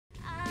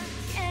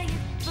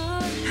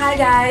Hi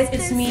guys,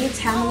 it's me,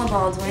 Tamala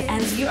Baldwin,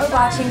 and you are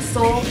watching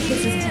Soul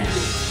Kisses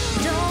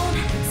TV. Don't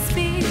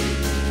speak,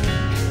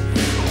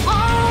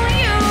 oh,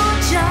 you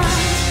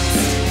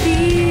just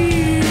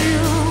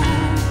feel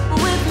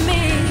with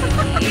me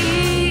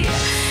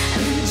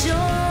and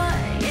enjoy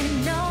in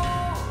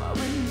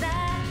knowing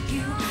that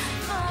you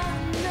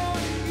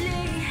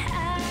finally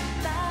have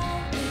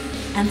found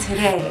me. And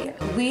today,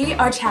 we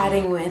are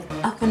chatting with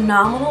a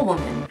phenomenal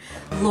woman,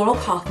 Laurel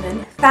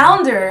Kaufman,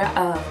 founder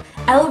of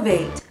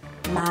Elevate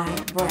My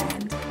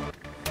Brand.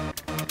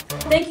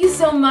 Thank you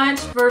so much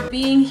for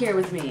being here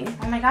with me.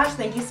 Oh my gosh,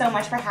 thank you so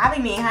much for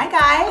having me. Hi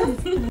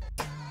guys.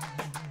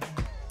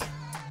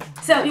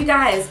 So you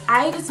guys,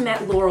 I just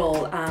met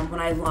Laurel when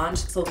I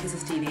launched Soul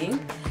Kisses TV.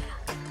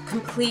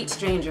 Complete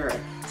stranger.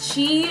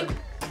 She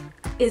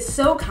is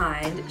so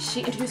kind. She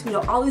introduced me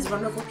to all these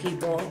wonderful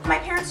people. My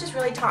parents just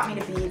really taught me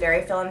to be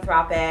very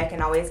philanthropic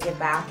and always give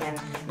back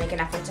and make an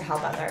effort to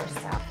help others.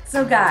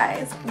 So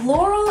guys,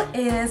 Laurel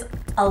is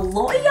a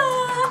lawyer,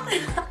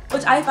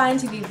 which I find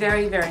to be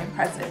very, very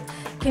impressive.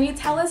 Can you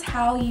tell us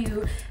how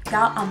you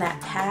got on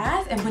that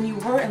path, and when you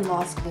were in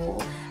law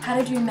school, how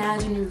did you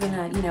imagine you were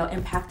gonna,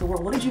 impact the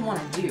world? What did you want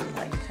to do?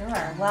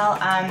 Sure. Well,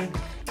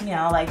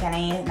 like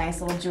any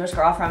nice little Jewish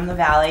girl from the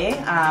Valley,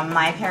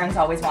 my parents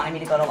always wanted me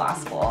to go to law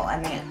school,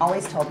 and they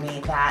always told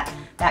me that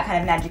that kind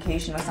of an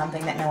education was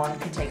something that no one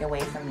could take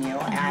away from you,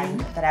 and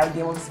that I would be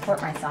able to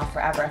support myself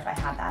forever if I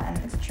had that, and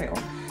it's true.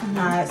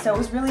 So it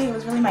was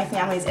really my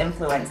family's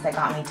influence that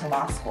got me to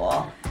law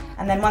school.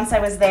 And then once I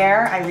was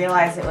there, I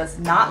realized it was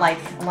not like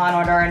Law and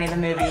Order or any of the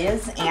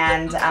movies,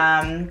 and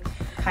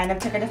kind of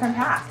took a different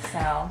path.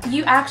 So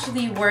you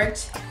actually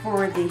worked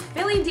for the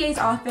Philly DA's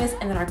office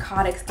in the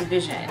narcotics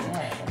division.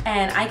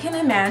 And I can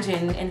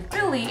imagine in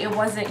Philly it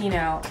wasn't,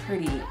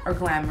 pretty or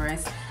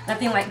glamorous.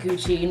 Nothing like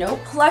Gucci, no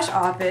plush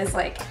office.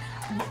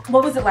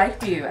 What was it like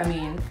for you?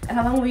 And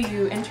how long were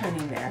you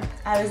interning there?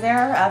 I was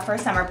there for a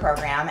summer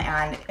program,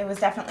 and it was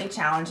definitely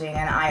challenging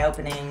and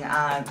eye-opening.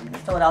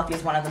 Philadelphia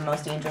is one of the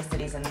most dangerous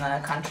cities in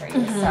the country,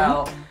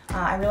 so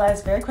I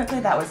realized very quickly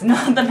that was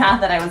not the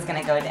path that I was going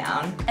to go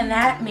down. And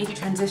that made you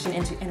transition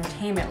into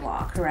entertainment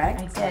law,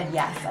 correct? I did,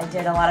 yes. I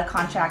did a lot of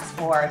contracts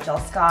for Jill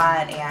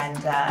Scott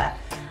and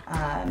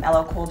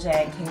LL Cool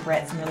J and King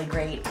Britt, some really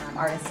great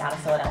artists out of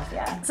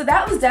Philadelphia. So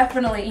that was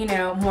definitely,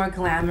 more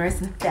glamorous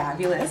and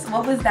fabulous.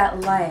 What was that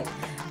like,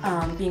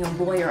 being a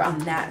lawyer on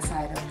that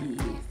side of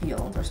the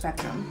field or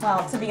spectrum?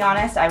 Well, to be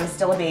honest, I was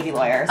still a baby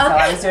lawyer, so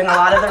I was doing a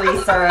lot of the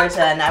research,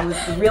 and I was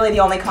really the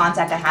only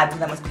contact I had with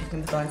them was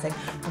picking the phone and saying,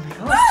 "Oh my gosh,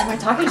 who am I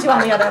talking to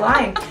on the other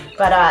line?"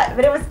 But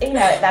it was,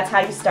 that's how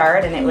you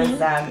start, and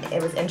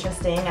it was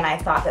interesting, and I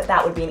thought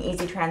that would be an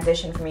easy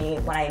transition for me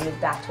when I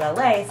moved back to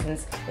LA,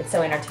 since it's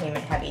so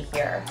entertainment heavy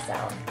here.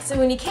 So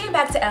when you came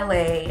back to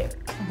LA,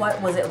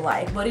 what was it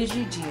like? What did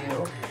you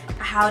do?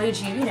 How did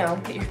you,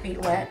 get your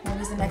feet wet? What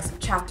was the next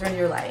chapter in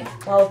your life?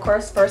 Well, of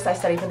course, first I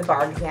studied for the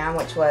bar exam,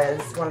 which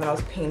was one of the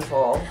most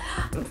painful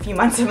few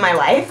months of my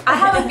life. I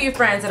have a few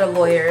friends that are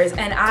lawyers,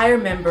 and I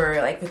remember,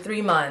 for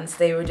 3 months,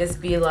 they would just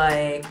be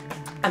like,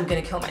 I'm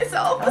gonna kill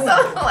myself.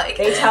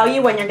 They tell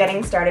you when you're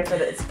getting started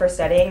for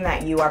studying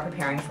that you are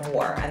preparing for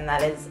war, and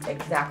that is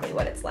exactly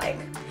what it's like.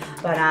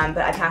 But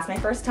I passed my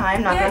first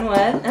time, knock on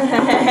wood.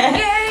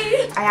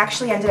 Yay! I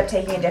actually ended up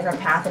taking a different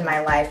path in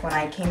my life. When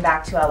I came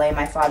back to LA,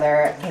 my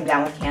father came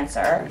down with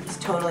cancer. He's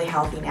totally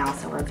healthy now,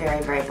 so we're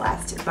very, very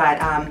blessed.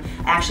 But I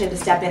actually had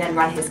to step in and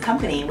run his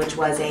company, which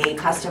was a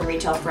custom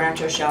retail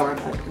furniture showroom,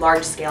 a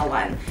large-scale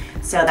one.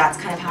 So that's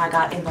kind of how I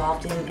got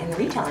involved in the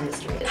retail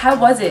industry. How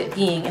was it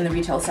being in the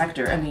retail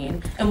sector?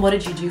 And what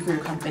did you do for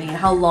your company? And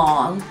how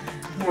long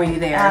were you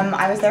there?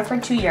 I was there for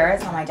 2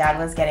 years while my dad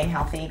was getting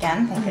healthy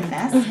again, thank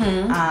goodness.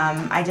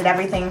 I did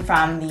everything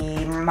from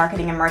the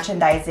marketing and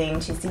merchandising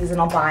to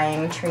seasonal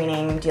buying,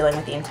 training, dealing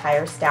with the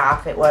entire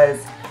staff. It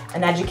was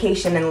an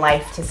education in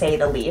life, to say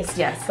the least.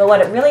 Yes. But what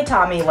it really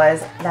taught me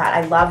was that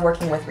I love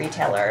working with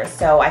retailers,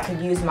 so I could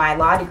use my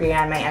law degree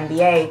and my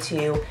MBA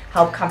to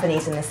help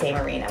companies in the same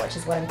arena, which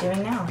is what I'm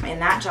doing now. In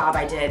that job,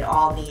 I did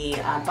all the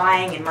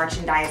buying and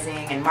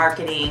merchandising and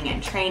marketing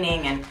and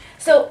training. And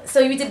So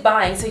you did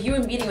buying, so you were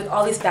meeting with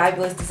all these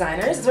fabulous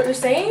designers, is what you're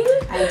saying?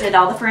 I did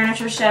all the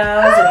furniture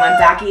shows and went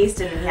back east,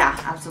 and yeah,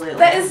 absolutely.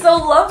 That is so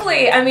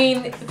lovely.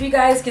 If you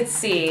guys could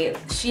see,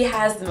 she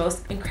has the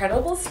most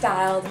incredible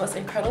style, the most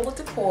incredible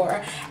decor,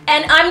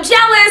 and I'm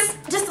jealous,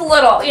 just a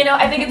little,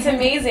 I think it's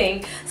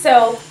amazing.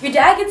 So your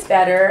dad gets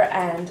better,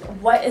 and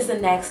what is the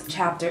next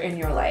chapter in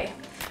your life?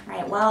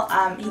 Right, well,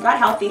 he got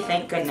healthy,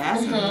 thank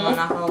goodness. We'll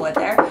knock on wood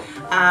there.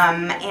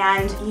 And,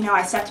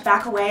 I stepped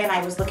back away, and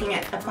I was looking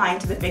at applying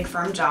to the big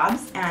firm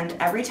jobs, and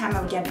every time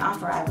I would get an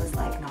offer, I was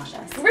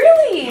nauseous.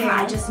 Really? Yeah,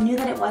 I just knew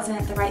that it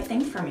wasn't the right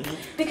thing for me.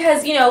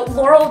 Because,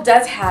 Laurel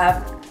does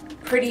have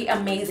pretty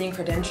amazing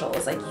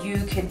credentials. You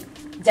could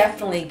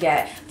definitely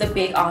get the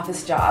big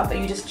office job, but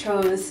you just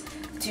chose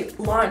to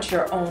launch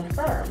your own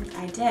firm.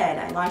 I did.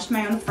 I launched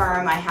my own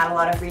firm. I had a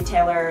lot of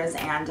retailers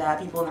and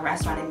people in the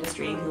restaurant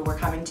industry who were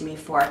coming to me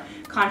for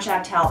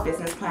contract help,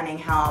 business planning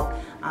help,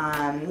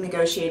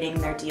 negotiating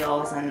their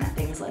deals and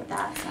things like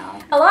that. So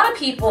A lot of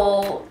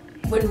people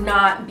would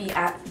not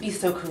be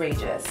so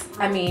courageous.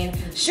 I mean,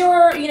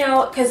 sure, you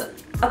know, because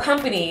a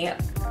company,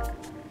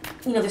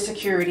 you know, the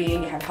security,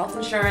 you have health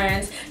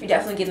insurance, you're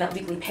definitely getting that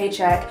weekly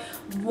paycheck.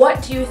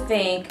 What do you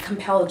think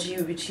compelled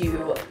you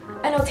to,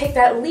 I don't know, take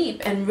that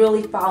leap and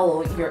really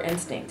follow your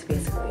instinct,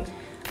 basically?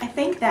 I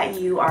think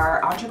that you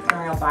are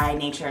entrepreneurial by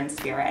nature and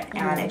spirit,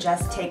 and it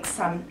just takes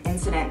some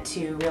incident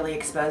to really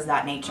expose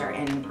that nature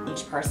in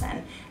each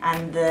person.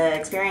 And the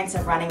experience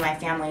of running my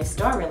family's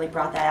store really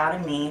brought that out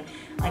in me.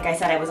 Like I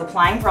said, I was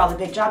applying for all the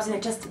big jobs and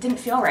it just didn't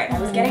feel right.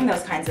 I was getting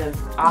those kinds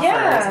of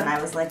offers and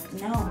I was like,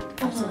 no,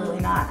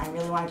 absolutely not. I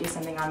really want to do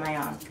something on my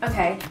own.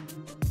 Okay.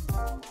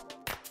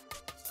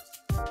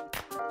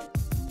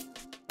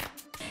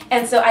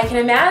 And so I can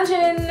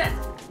imagine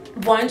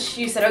once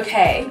you said,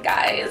 okay,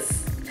 guys,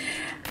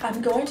 I'm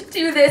going to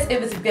do this,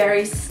 it was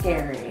very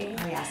scary.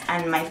 Oh yes,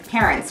 and my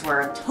parents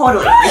were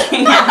totally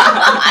freaking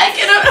out.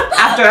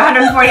 After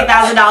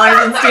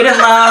 $140,000 in student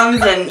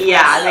loans, and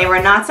yeah, they were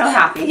not so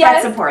happy,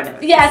 but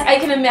supportive. Yes, I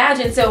can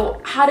imagine.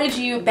 So how did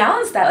you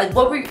balance that? Like,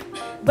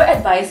 what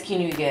advice can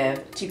you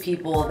give to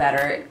people that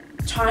are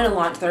trying to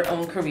launch their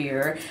own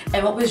career,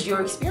 and what was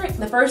your experience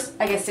the first,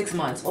 I guess, 6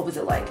 months? What was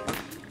it like?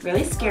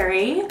 Really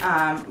scary,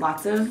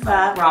 lots of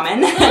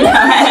ramen.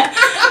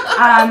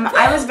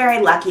 I was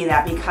very lucky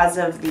that because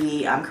of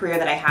the career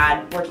that I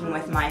had working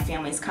with my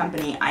family's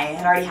company, I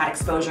had already had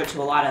exposure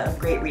to a lot of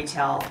great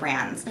retail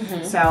brands.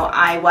 So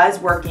I was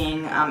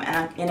working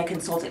in a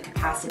consultant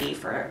capacity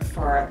for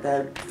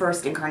the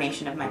first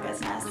incarnation of my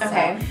business.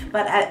 Okay. So,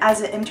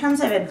 but in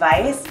terms of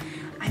advice,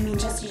 I mean, you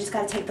just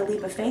got to take the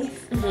leap of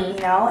faith.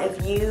 You know,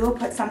 if you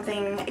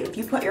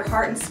put your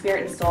heart and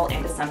spirit and soul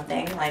into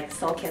something like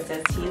Soul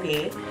Kisses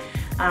TV,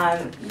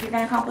 you're going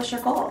to accomplish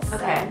your goals.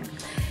 Okay. So.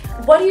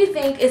 What do you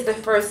think is the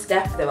first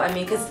step, though? I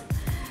mean, because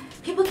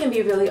people can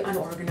be really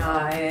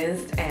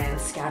unorganized and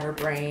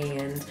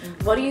scatterbrained.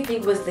 What do you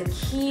think was the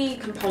key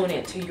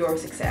component to your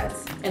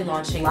success in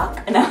launching?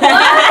 Luck. No.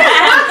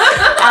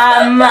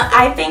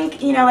 I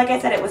think, you know, like I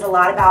said, it was a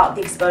lot about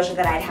the exposure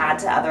that I'd had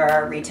to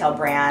other retail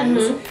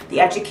brands. The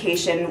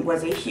education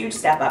was a huge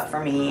step up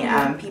for me.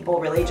 People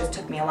really just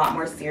took me a lot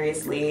more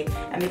seriously,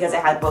 and because I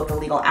had both the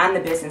legal and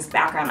the business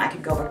background, I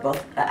could go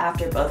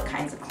after both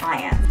kinds of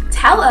clients.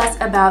 Tell us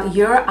about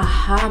your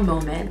aha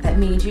moment that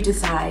made you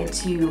decide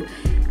to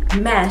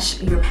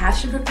mesh your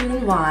passion for food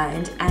and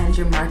wine and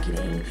your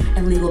marketing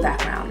and legal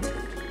background.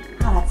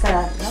 Oh, that's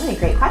a really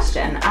great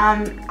question.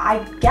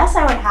 I guess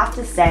I would have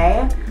to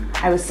say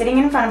I was sitting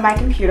in front of my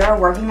computer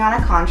working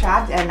on a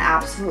contract and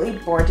absolutely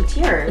bored to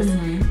tears.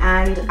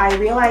 And I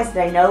realized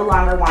that I no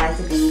longer wanted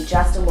to be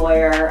just a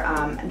lawyer,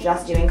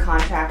 just doing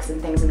contracts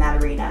and things in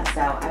that arena.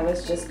 So I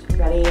was just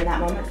ready in that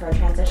moment for a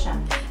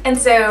transition. And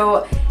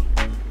so,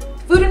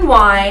 food and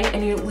wine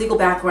and your legal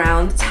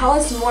background, tell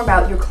us more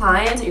about your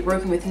clients that you're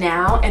working with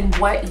now and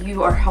what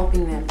you are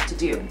helping them to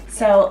do.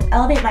 So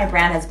Elevate My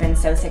Brand has been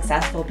so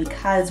successful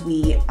because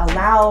we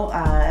allow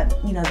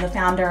the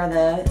founder,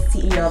 the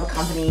CEO of a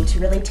company to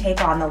really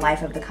take on the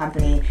life of the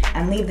company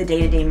and leave the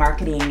day-to-day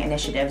marketing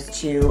initiatives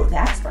to the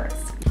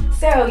experts.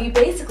 So you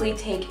basically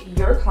take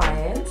your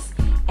clients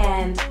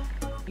and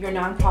your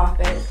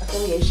nonprofit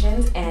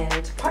affiliations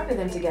and partner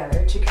them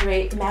together to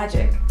create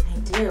magic. I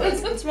do.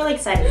 It's really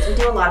exciting. We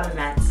do a lot of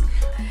events.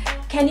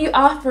 Can you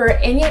offer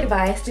any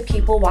advice to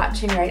people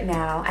watching right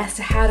now as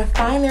to how to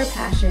find their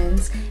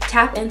passions,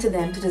 tap into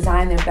them to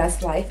design their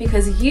best life?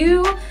 Because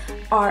you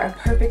are a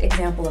perfect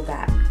example of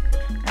that.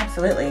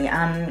 Absolutely.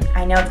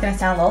 I know it's going to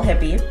sound a little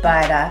hippie,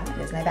 but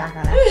it is my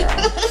background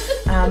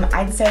after all.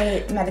 I'd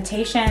say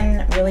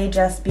meditation, really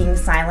just being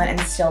silent and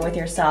still with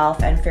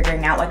yourself and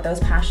figuring out what those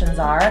passions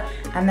are,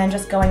 and then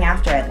just going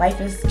after it.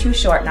 Life is too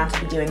short not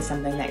to be doing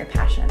something that you're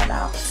passionate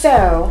about.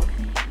 So,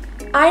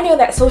 I know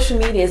that social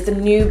media is the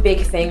new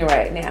big thing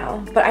right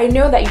now, but I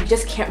know that you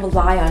just can't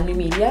rely on new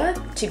media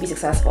to be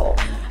successful.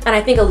 And I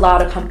think a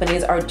lot of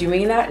companies are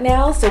doing that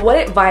now. So what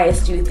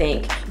advice do you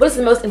think, what is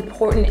the most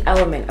important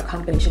element a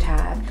company should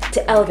have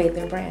to elevate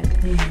their brand?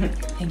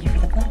 Thank you for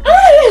the plug.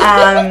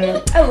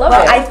 I love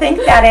it. I think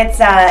that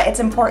it's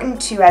important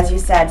to, as you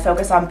said,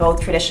 focus on both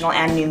traditional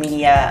and new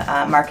media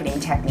marketing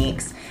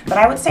techniques. But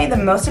I would say the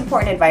most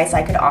important advice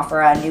I could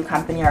offer a new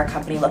company or a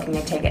company looking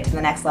to take it to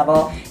the next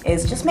level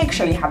is just make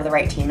sure you have the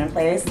right team in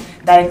place.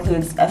 That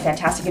includes a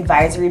fantastic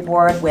advisory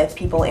board with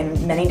people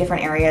in many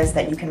different areas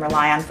that you can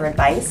rely on for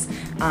advice.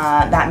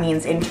 That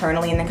means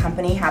internally in the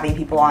company, having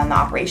people on the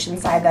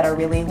operations side that are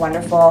really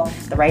wonderful,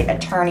 the right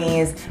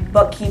attorneys,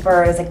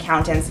 bookkeepers,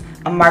 accountants.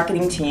 A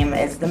marketing team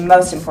is the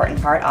most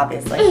important part,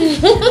 obviously.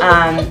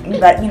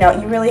 But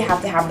you really have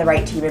to have the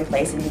right team in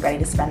place and be ready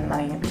to spend the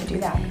money to do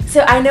that.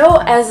 So I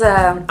know as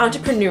an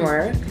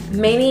entrepreneur,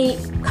 many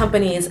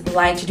companies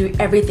like to do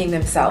everything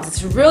themselves.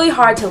 It's really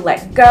hard to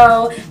let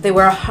go. They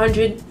wear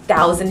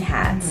 100,000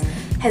 hats.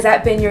 Has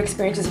that been your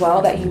experience as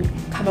well, that you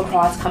come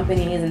across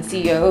companies and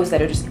CEOs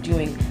that are just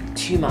doing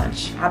too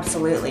much?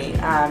 Absolutely.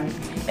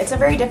 It's a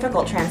very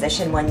difficult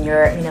transition when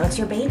you're, it's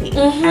your baby.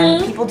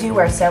 And people do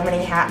wear so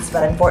many hats,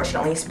 but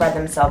unfortunately spread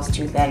themselves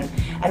too thin.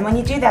 And when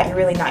you do that, you're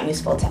really not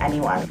useful to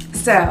anyone.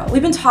 So,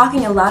 we've been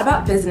talking a lot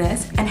about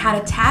business and how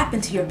to tap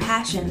into your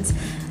passions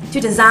to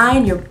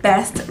design your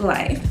best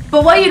life.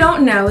 But what you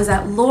don't know is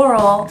that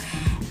Laurel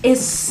is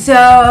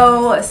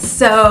so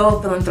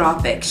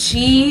philanthropic.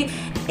 She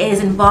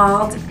is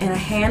involved in a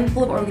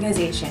handful of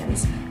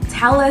organizations.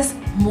 Tell us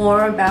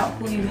more about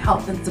who you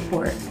help and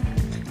support.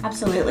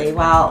 Absolutely.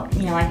 Well,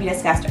 like we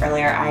discussed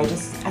earlier, I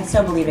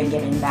so believe in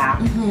giving back.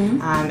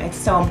 It's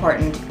so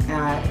important.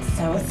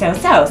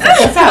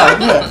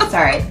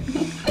 Sorry.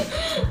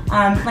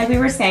 Like we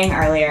were saying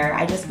earlier,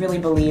 I just really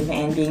believe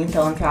in being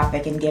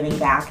philanthropic and giving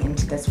back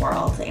into this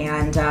world.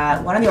 And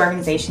one of the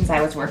organizations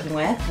I was working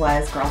with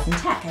was Girls in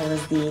Tech. I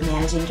was the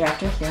managing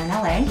director here in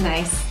LA.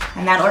 Nice.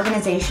 And that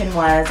organization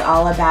was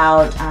all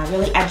about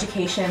really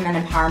education and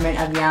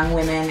empowerment of young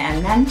women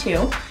and men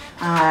too.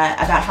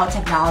 About how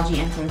technology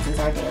influences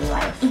our daily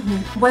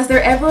life. Was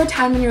there ever a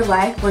time in your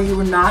life where you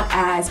were not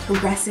as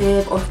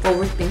progressive or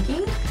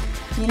forward-thinking?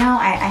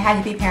 I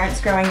had hippie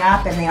parents growing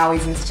up, and they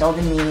always instilled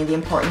in me the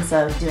importance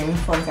of doing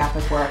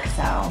philanthropic work,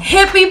 so.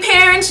 Hippie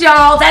parents,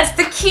 y'all, that's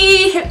the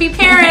key, hippie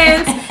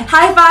parents.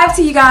 High five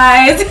to you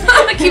guys.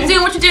 Keep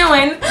doing what you're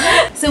doing.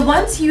 So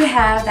once you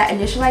have that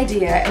initial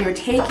idea and you're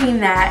taking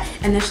that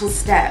initial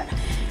step,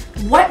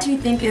 what do you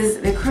think is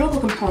the critical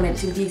component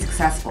to be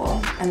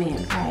successful?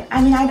 Right.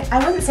 I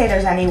wouldn't say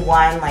there's any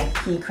one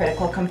key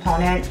critical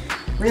component.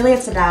 Really,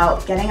 it's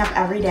about getting up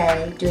every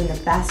day, doing the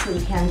best that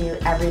you can do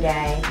every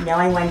day,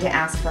 knowing when to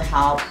ask for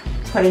help,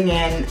 putting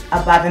in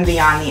above and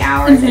beyond the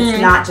hours.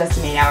 It's not just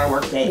an 8-hour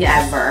workday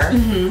ever.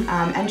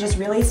 And just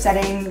really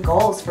setting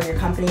goals for your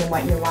company and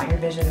what you want your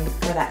vision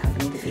for that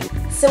company to be.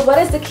 So what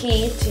is the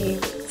key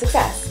to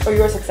success, or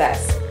your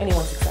success,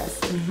 anyone's success?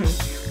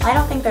 I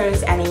don't think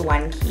there's any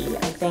one key.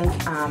 I think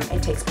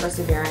it takes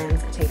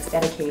perseverance, it takes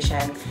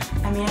dedication.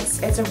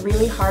 It's a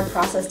really hard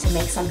process to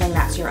make something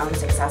that's your own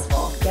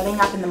successful. Getting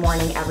up in the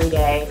morning every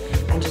day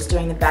and just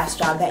doing the best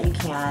job that you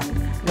can,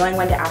 knowing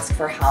when to ask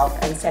for help,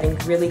 and setting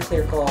really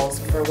clear goals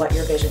for what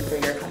your vision for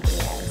your company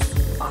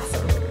is.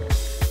 Awesome.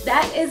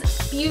 That is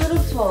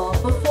beautiful.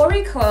 Before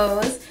we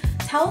close,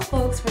 tell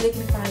folks where they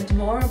can find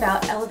more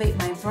about Elevate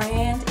My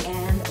Brand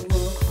and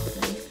Laurel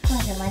Kaufman.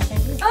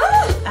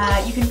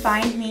 You can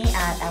find me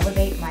at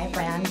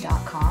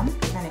elevatemybrand.com,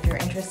 and if you're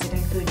interested in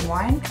food and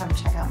wine, come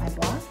check out my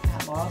blog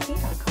at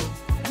laureltea.com.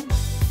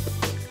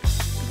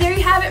 There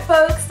you have it,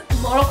 folks.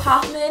 Laurel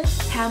Kaufman,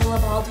 Pamela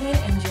Baldwin,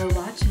 and you're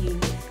watching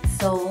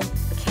Soul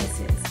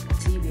Kisses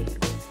TV.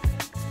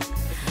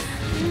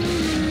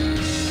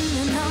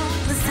 And all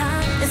this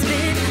time it's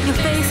been your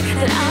face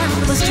that I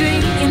was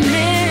dreaming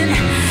in,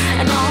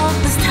 and all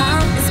this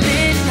time it's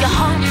been your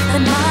heart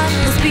that mine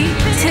was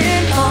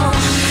beating for,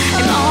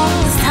 and all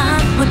this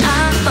time when I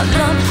thought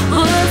love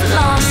was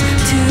lost.